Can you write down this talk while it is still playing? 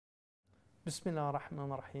بسم الله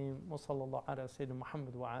الرحمن الرحيم وصلى الله على سيدنا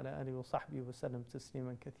محمد وعلى آله وصحبه وسلم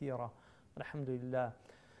تسليما كثيرا. Alhamdulillah.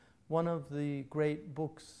 One of the great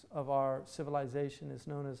books of our civilization is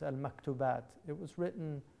known as Al-Maktubat. It was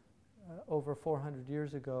written over 400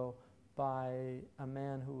 years ago by a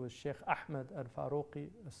man who was Sheikh Ahmed al-Faruqi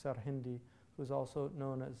al-Sarhindi, who is also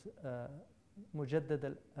known as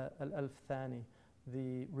Mujaddid al-Alf Thani,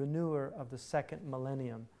 the renewer of the second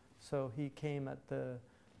millennium. So he came at the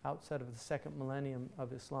outset of the second millennium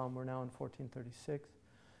of Islam. We're now in 1436.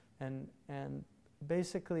 And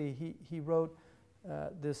basically he wrote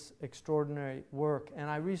this extraordinary work. And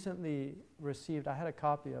I recently received, I had a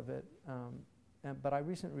copy of it, but I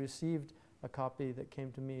recently received a copy that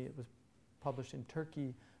came to me. It was published in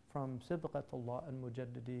Turkey from Sibghatullah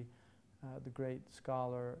al-Mujaddidi, the great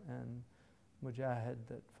scholar and mujahid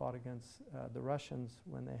that fought against the Russians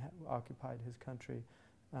when they occupied his country.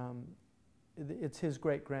 It's his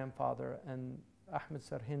great-grandfather, and Ahmed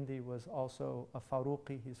Sarhindi was also a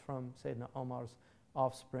Faruqi. He's from Sayyidina Omar's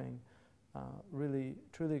offspring. Really,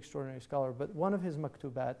 truly extraordinary scholar. But one of his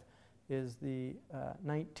maktubat is the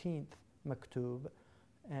 19th maktub,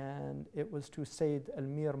 and it was to Sayyid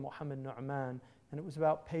Al-Mir Muhammad Nu'man, and it was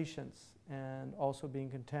about patience and also being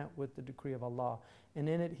content with the decree of Allah. And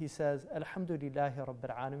in it he says, Alhamdulillahi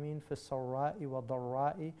Rabbil Alameen fi sarra'i wa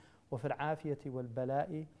darra'i wa fi al-afiyati wal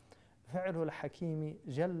bala'i فعل الحكيم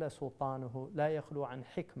جل سلطانه لا يخلو عن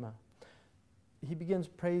حكمة. He begins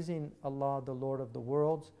praising Allah, the Lord of the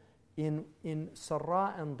worlds, in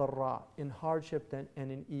sarra and darra, in hardship and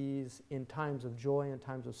in ease, in times of joy and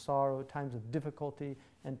times of sorrow, times of difficulty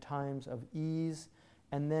and times of ease,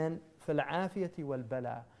 and then في العافية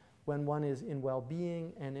والبلاء, when one is in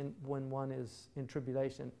well-being and when one is in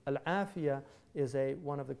tribulation. Al-afiyah is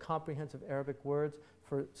one of the comprehensive Arabic words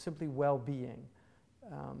for simply well-being.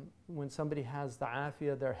 When somebody has the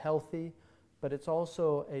afiyah, they're healthy, but it's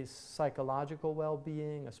also a psychological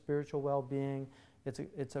well-being, a spiritual well-being.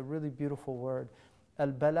 It's a really beautiful word.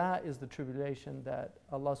 Al-bala is the tribulation that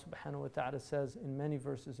Allah subhanahu wa ta'ala says in many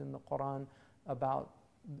verses in the Quran about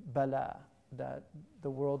bala, that the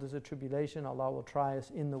world is a tribulation, Allah will try us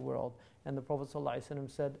in the world. And the Prophet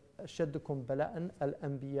ﷺ said, أَشَدُّكُمْ بَلَاءً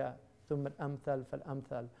الْأَنْبِيَاء ثُمَّ الْأَمْثَلْ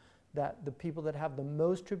فَالْأَمْثَلْ, that the people that have the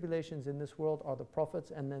most tribulations in this world are the prophets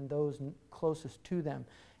and then those closest to them.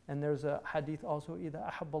 And there's a hadith also, إِذَا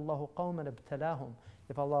أَحَبَّ اللَّهُ قَوْمًا ابْتَلَاهُم.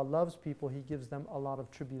 If Allah loves people, He gives them a lot of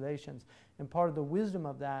tribulations. And part of the wisdom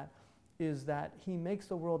of that is that He makes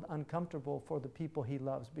the world uncomfortable for the people He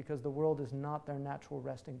loves, because the world is not their natural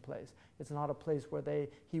resting place. It's not a place where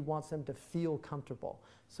He wants them to feel comfortable.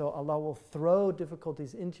 So Allah will throw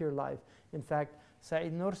difficulties into your life. In fact,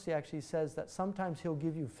 Sa'id Nursi actually says that sometimes He'll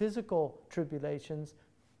give you physical tribulations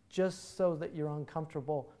just so that you're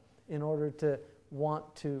uncomfortable in order to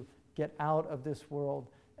want to get out of this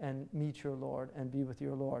world and meet your Lord and be with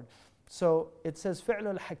your Lord. So it says,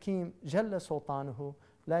 فِعْلُ الْحَكِيمِ جَلَّ سُلْطَانُهُ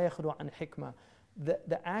لَا يَخْلُو عَنْ حِكْمَةٍ.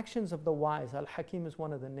 The actions of the wise, Al-Hakim is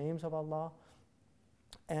one of the names of Allah,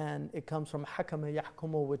 and it comes from حَكَمَ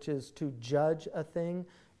يَحْكُمُ, which is to judge a thing,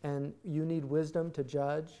 and you need wisdom to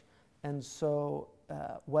judge. And so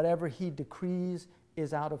whatever He decrees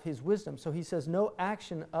is out of His wisdom. So He says no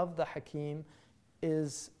action of the Hakim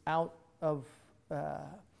is out of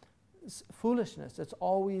foolishness. It's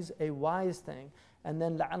always a wise thing. And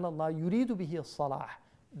then لَعَلَّ اللَّهَ يُرِيدُ بِهِ الصَّلَاحِ,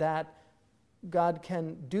 that God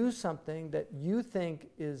can do something that you think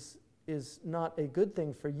is not a good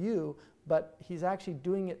thing for you, but He's actually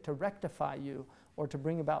doing it to rectify you or to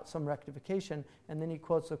bring about some rectification. And then he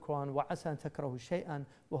quotes the Quran, وَعَسَى أَن تَكْرَهُ شَيْئًا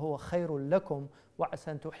وَهُوَ خَيْرٌ لَكُمْ وَعَسَى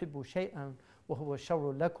أَن تُحِبُّوا شَيْئًا وَهُوَ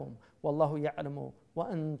شَرٌ لَكُمْ وَاللَّهُ يَعْلَمُ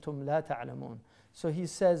وَأَنْتُمْ لَا تَعْلَمُونَ. So he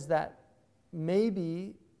says that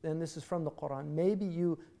maybe, and this is from the Quran, maybe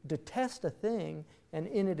you detest a thing and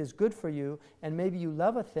in it is good for you, and maybe you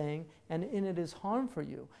love a thing and in it is harm for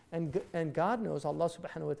you. And God knows, Allah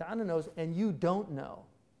subhanahu wa ta'ala knows, and you don't know.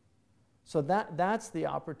 So that's the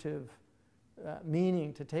operative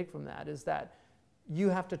meaning to take from that, is that you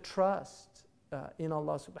have to trust in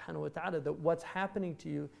Allah subhanahu wa ta'ala that what's happening to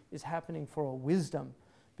you is happening for a wisdom,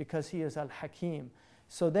 because He is Al-Hakim.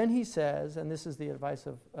 So then he says, and this is the advice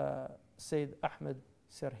of Sayyid Ahmed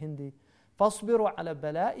Sarhindi, فَاصْبِرُوا عَلَى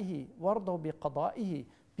بَلَائِهِ وَارْضَوْا بِقَضَائِهِ.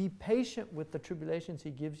 Be patient with the tribulations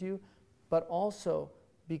He gives you, but also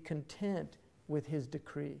be content with His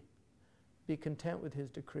decree. Be content with His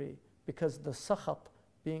decree, because the sakhat,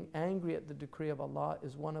 being angry at the decree of Allah,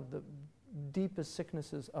 is one of the deepest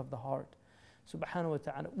sicknesses of the heart. Subhanahu wa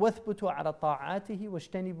ta'ala. وَاثْبُتُوا عَلَى طَاعَاتِهِ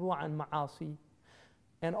وَاجْتَنِبُوا عَنْ مَعَاصِيهِ.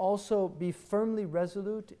 And also be firmly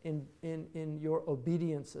resolute in your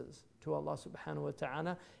obediences. to Allah subhanahu wa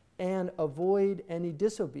ta'ala and avoid any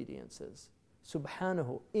disobediences.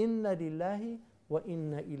 Subhanahu, inna lillahi wa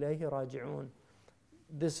inna ilayhi raji'un.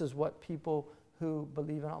 This is what people who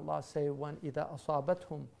believe in Allah say when إِذَا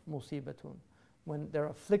أَصَابَتْهُمْ مُصِيبَةٌ. When they're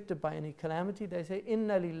afflicted by any calamity, they say,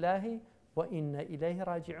 inna lillahi wa inna ilayhi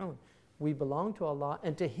raji'un. We belong to Allah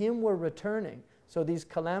and to Him we're returning. So these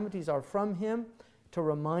calamities are from Him to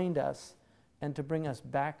remind us and to bring us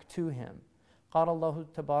back to Him. قال الله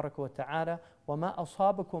تبارك وتعالى وما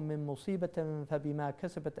أصابكم من مصيبة فبما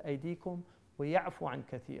كسبت أيديكم ويعفو عن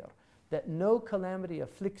كثير. That no calamity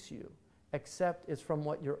afflicts you except it's from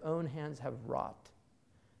what your own hands have wrought.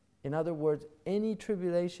 In other words, any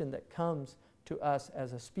tribulation that comes to us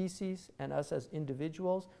as a species and us as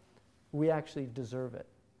individuals, we actually deserve it.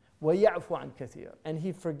 وَيَعْفُ عَنْ كَثِيرٍ. And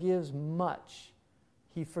He forgives much.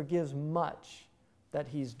 He forgives much that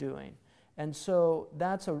He's doing. And so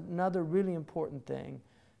that's another really important thing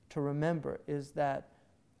to remember, is that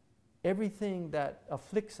everything that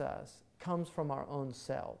afflicts us comes from our own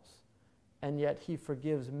selves. And yet He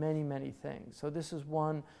forgives many, many things. So this is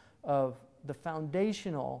one of the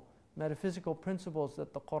foundational metaphysical principles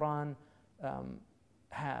that the Quran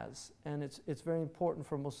has. And it's very important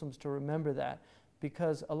for Muslims to remember that,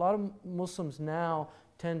 because a lot of Muslims now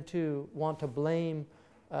tend to want to blame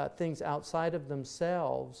things outside of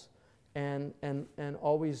themselves and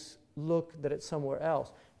always look that it's somewhere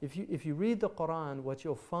else. If you read the Quran, what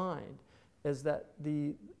you'll find is that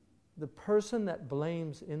the person that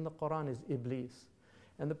blames in the Quran is Iblis.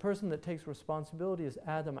 And the person that takes responsibility is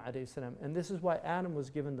Adam alayhi salam. And this is why Adam was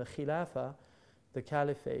given the Khilafah, the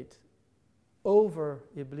Caliphate, over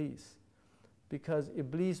Iblis. Because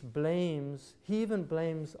Iblis blames, he even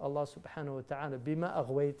blames Allah subhanahu wa ta'ala, بِمَا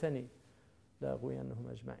أَغْوَيْتَنِي لَأَغْوِيَنَّهُمْ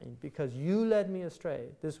أَجْمَعِينَ. Because you led me astray.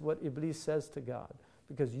 This is what Iblis says to God.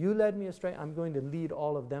 Because you led me astray, I'm going to lead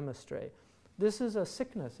all of them astray. This is a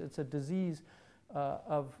sickness, it's a disease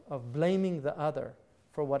of blaming the other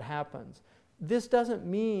for what happens. This doesn't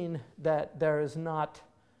mean that there is not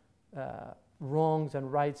wrongs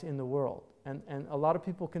and rights in the world. And a lot of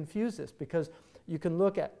people confuse this, because you can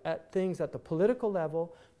look at things at the political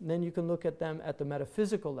level, and then you can look at them at the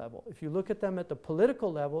metaphysical level. If you look at them at the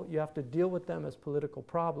political level, you have to deal with them as political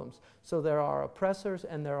problems. So there are oppressors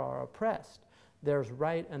and there are oppressed. There's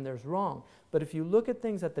right and there's wrong. But if you look at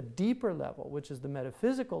things at the deeper level, which is the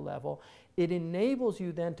metaphysical level, it enables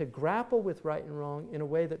you then to grapple with right and wrong in a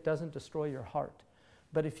way that doesn't destroy your heart.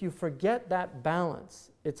 But if you forget that balance,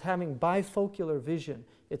 it's having bifocular vision.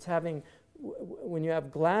 It's having, when you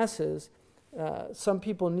have glasses, some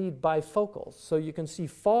people need bifocals. So you can see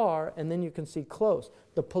far and then you can see close.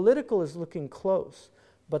 The political is looking close,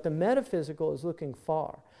 but the metaphysical is looking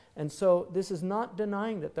far. And so this is not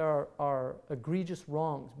denying that there are egregious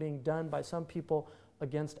wrongs being done by some people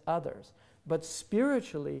against others. But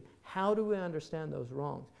spiritually, how do we understand those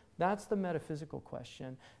wrongs? That's the metaphysical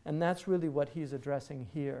question. And that's really what he's addressing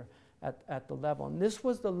here at the level. And this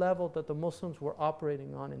was the level that the Muslims were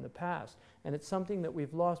operating on in the past. And it's something that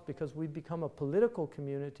we've lost because we've become a political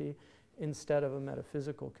community instead of a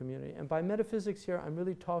metaphysical community. And by metaphysics here, I'm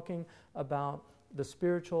really talking about the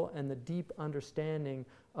spiritual and the deep understanding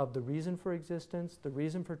of the reason for existence, the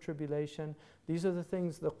reason for tribulation. These are the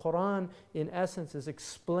things the Quran, in essence, is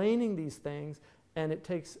explaining these things, and it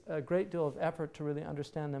takes a great deal of effort to really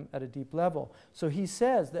understand them at a deep level. So he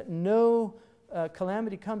says that no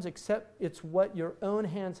calamity comes except it's what your own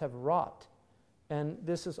hands have wrought. And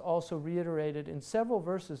this is also reiterated in several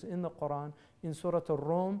verses in the Quran. In Surah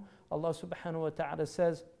Al-Rum, Allah subhanahu wa ta'ala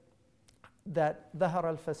says that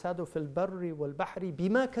ظَهَرَ الْفَسَادُ فِي الْبَرِّ وَالْبَحْرِ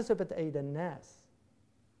بِمَا كَسَبَتْ أَيْدَى النَّاسِ.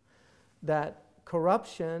 That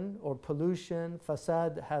corruption or pollution,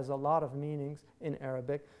 fasad has a lot of meanings in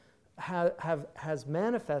Arabic, has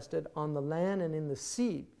manifested on the land and in the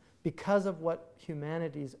sea because of what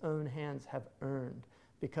humanity's own hands have earned,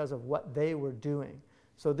 because of what they were doing.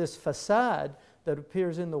 So this fasad that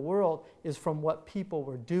appears in the world is from what people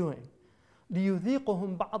were doing.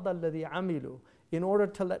 لِيُذِيقُهُمْ بَعْضَ الَّذِي عَمِلُوا, in order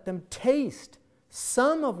to let them taste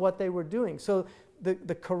some of what they were doing. So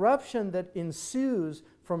the corruption that ensues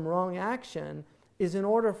from wrong action is in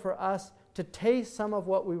order for us to taste some of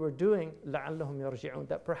what we were doing, لَعَلَّهُمْ يَرْجِعُونَ,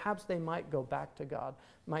 that perhaps they might go back to God,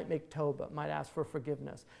 might make tawbah, might ask for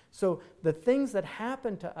forgiveness. So the things that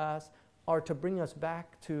happen to us are to bring us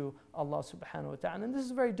back to Allah subhanahu wa ta'ala. And this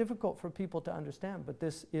is very difficult for people to understand, but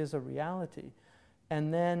this is a reality.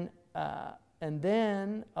 And then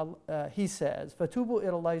he says, فَتُوبُوا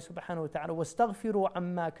إِلَى اللَّهِ سُبْحَانَهُ وَتَعَالَى وَاسْتَغْفِرُوا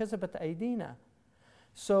عَمَّا كَسَبَتْ أَيْدِينَا.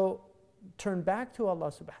 So turn back to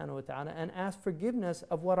Allah subhanahu wa ta'ala and ask forgiveness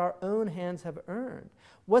of what our own hands have earned.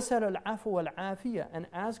 وَسَلَ الْعَفُوَ وَالْعَافِيَةَ, and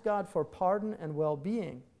ask God for pardon and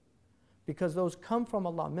well-being, because those come from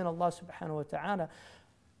Allah, min Allah subhanahu wa ta'ala.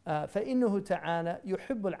 فَإِنَّهُ تَعَالَى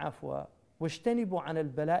يُحِبُّ الْعَفْوَ وَاجْتَنِبُوا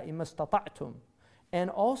عَنَ الْبَلَاءِ مَا اسْتَطَعْتُمْ. And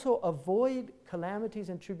also avoid calamities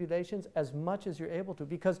and tribulations as much as you're able to,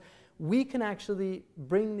 because we can actually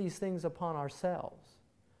bring these things upon ourselves.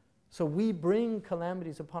 So we bring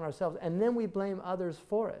calamities upon ourselves, and then we blame others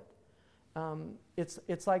for it.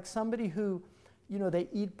 It's like somebody who, they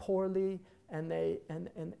eat poorly, and they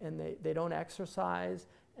don't exercise,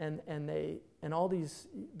 and all these,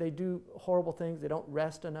 they do horrible things. They don't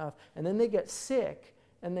rest enough, and then they get sick,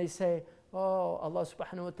 and they say, "Oh, Allah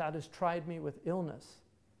subhanahu wa ta'ala has tried me with illness."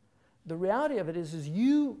 The reality of it is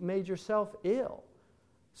you made yourself ill.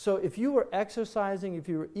 So if you were exercising, if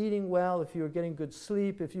you were eating well, if you were getting good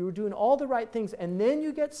sleep, if you were doing all the right things, and then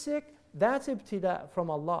you get sick, that's ibtida from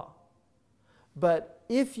Allah. But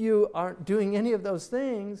if you aren't doing any of those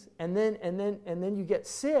things, and then you get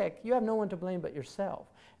sick, you have no one to blame but yourself.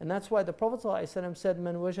 And that's why the Prophet ﷺ said,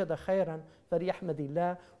 "Man wajada khayran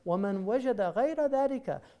falyahmadillah, wa man wajada ghayra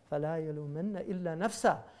dhalika fala yalumanna illa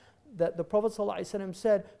nafsa." That the Prophet ﷺ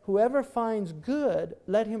said, whoever finds good,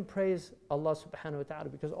 let him praise Allah subhanahu wa ta'ala,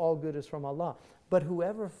 because all good is from Allah. But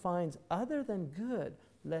whoever finds other than good,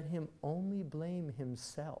 let him only blame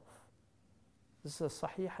himself. This is a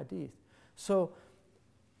sahih hadith. So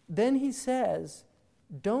then he says,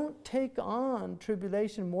 don't take on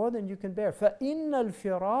tribulation more than you can bear. فَإِنَّ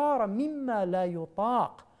الْفِرَارَ مِمَّا لَا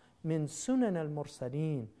يُطَاقُ مِنْ سُنَنَ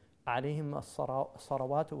الْمُرْسَلِينَ عَلَيْهِمْ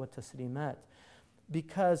الصَّلَوَاتُ وَالتَّسْلِيمَاتِ.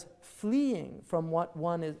 Because fleeing from what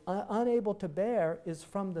one is unable to bear is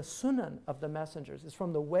from the sunan of the messengers, is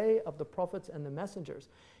from the way of the prophets and the messengers.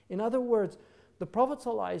 In other words, the Prophet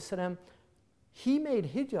ﷺ, he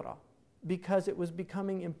made hijrah because it was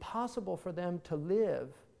becoming impossible for them to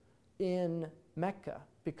live in Mecca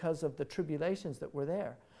because of the tribulations that were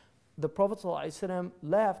there. The Prophet ﷺ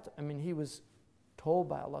left, he was told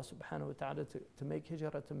by Allah subhanahu wa ta'ala to make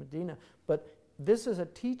hijrah to Medina, but this is a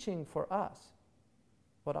teaching for us.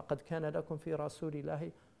 وَلَقَدْ كَانَ لَكُمْ فِي رَسُولِ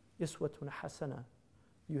اللَّهِ إِسْوَةٌ حَسَنَةٌ.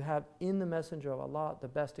 You have in the Messenger of Allah the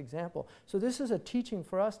best example. So this is a teaching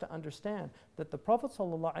for us to understand that the Prophet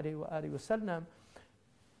ﷺ,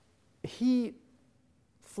 he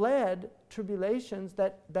fled tribulations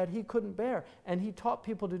that he couldn't bear, and he taught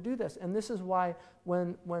people to do this. And this is why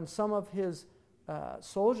when some of his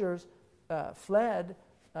soldiers fled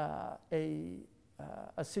a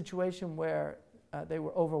situation where they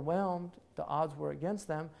were overwhelmed, the odds were against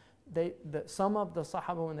them, some of the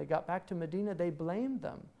Sahaba, when they got back to Medina, they blamed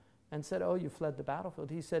them and said, "Oh, you fled the battlefield."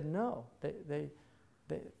 He said, "No,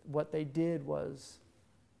 what they did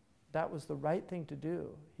that was the right thing to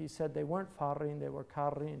do." He said they weren't farin, they were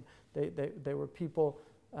karin. They were people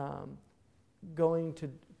going to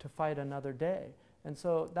fight another day. And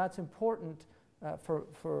so that's important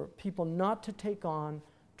for people not to take on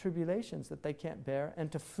tribulations that they can't bear,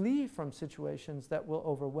 and to flee from situations that will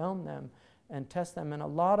overwhelm them and test them. And a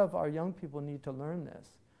lot of our young people need to learn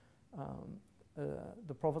this.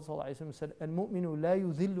 The Prophet ﷺ said, "Al-mu'minu la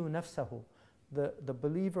yudhillu nafsahu." The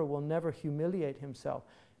believer will never humiliate himself.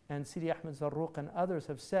 And Sidi Ahmed Zarruq and others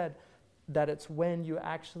have said that it's when you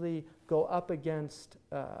actually go up against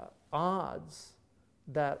odds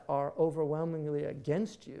that are overwhelmingly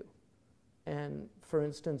against you. And for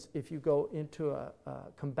instance, if you go into a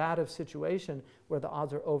combative situation where the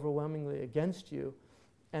odds are overwhelmingly against you,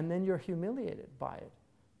 and then you're humiliated by it.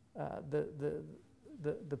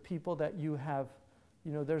 The people that you have,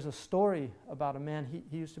 there's a story about a man,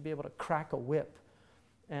 he used to be able to crack a whip,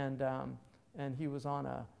 and he was on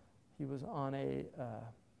a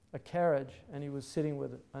carriage, and he was sitting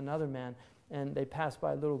with another man, and they passed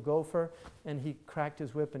by a little gopher, and he cracked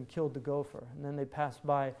his whip and killed the gopher. And then they passed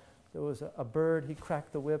by, there was a bird, he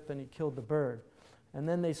cracked the whip and he killed the bird. And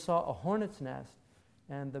then they saw a hornet's nest,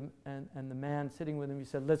 and the man sitting with him, he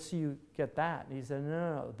said, "Let's see you get that." And he said,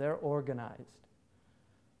 no, they're organized.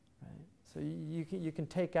 Right? So you can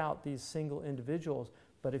take out these single individuals,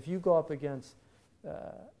 but if you go up against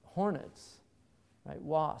hornets, right,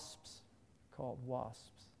 wasps, called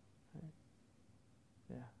wasps, right?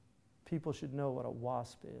 Yeah, people should know what a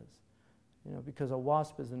wasp is, because a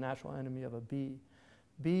wasp is the natural enemy of a bee.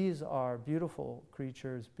 Bees are beautiful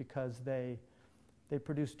creatures because they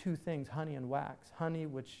produce two things, honey and wax. Honey,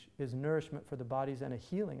 which is nourishment for the bodies and a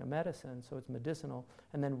healing, a medicine, so it's medicinal.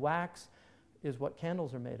 And then wax is what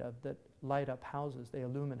candles are made of, that light up houses, they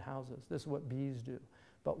illumine houses. This is what bees do.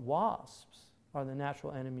 But wasps are the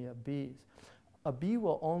natural enemy of bees. A bee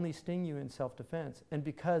will only sting you in self-defense, and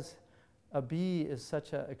because a bee is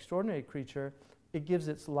such an extraordinary creature, it gives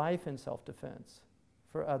its life in self-defense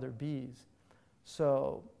for other bees.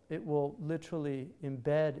 So it will literally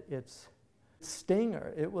embed its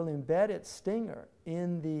stinger. It will embed its stinger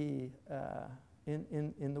in the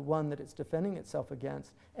one that it's defending itself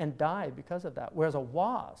against and die because of that. Whereas a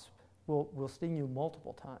wasp will sting you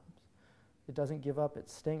multiple times. It doesn't give up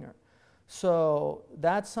its stinger. So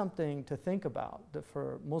that's something to think about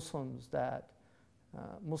for Muslims, that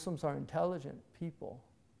Muslims are intelligent people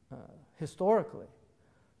historically.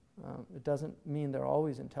 It doesn't mean they're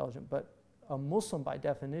always intelligent, but a Muslim by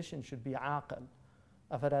definition should be aqil.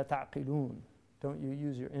 أَفَلَا تَعْقِلُونَ. Don't you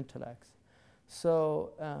use your intellects.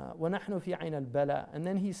 So, وَنَحْنُ فِي عَيْنَ الْبَلَى. And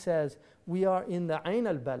then he says, we are in the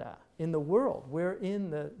عَيْنَ الْبَلَى, in the world. We're in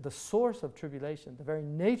the source of tribulation. The very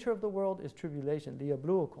nature of the world is tribulation.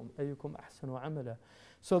 لِيَبْلُوكُمْ أَيُّكُمْ أَحْسَنُ عَمَلًا.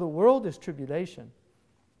 So the world is tribulation.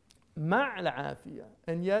 مَعْ الْعَافِيَةِ.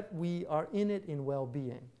 And yet we are in it in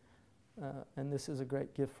well-being. And this is a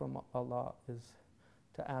great gift from Allah, is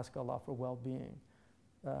to ask Allah for well-being.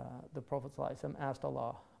 The Prophet ﷺ asked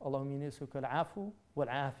Allah, اللهم إني أسألك العفو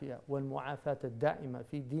والعافية والمعافاة الدائمة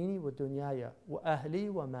في ديني ودنياي وأهلي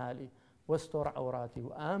ومالي واستر عوراتي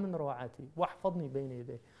وآمن روعاتي واحفظني بين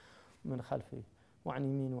يدي من خلفي وعن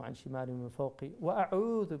يميني وعن شمالي ومن فوقي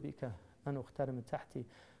وأعوذ بك أن أختار من تحتي.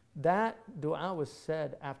 That dua was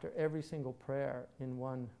said after every single prayer in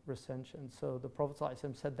one recension. So the Prophet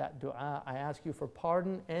ﷺ said that dua, I ask you for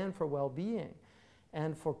pardon and for well-being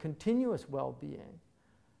and for continuous well-being,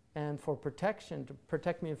 and for protection, to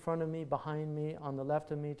protect me in front of me, behind me, on the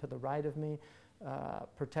left of me, to the right of me,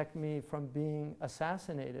 protect me from being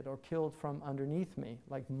assassinated or killed from underneath me,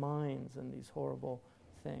 like mines and these horrible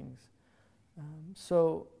things.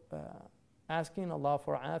 Asking Allah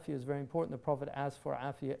for afiyah is very important. The Prophet asked for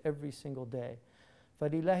afiyah every single day.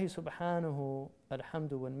 فَلِلَّهِ سُبْحَانَهُ الْحَمْدُ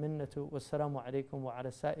وَالْمِنَّةُ وَالسَّلَامُ عَلَيْكُمْ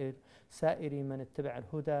وَعَلَى سَائِرِ مَنِ اتَّبَعَ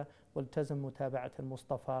الْهُدَى وَالْتَزَمْ مُتَابَعَةَ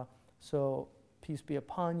الْمُصْطَفَى. So peace be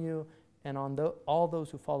upon you and on all those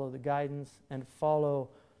who follow the guidance and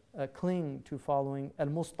cling to following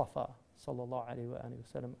al-Mustafa sallallahu alayhi wa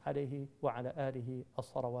sallam alayhi wa ala alihi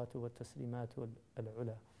as-salawatu wa taslimatu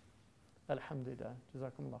al-ula. Alhamdulillah.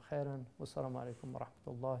 Jazakumullah khairan. Wassalamu alaikum wa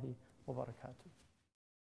rahmatullahi wa barakatuh.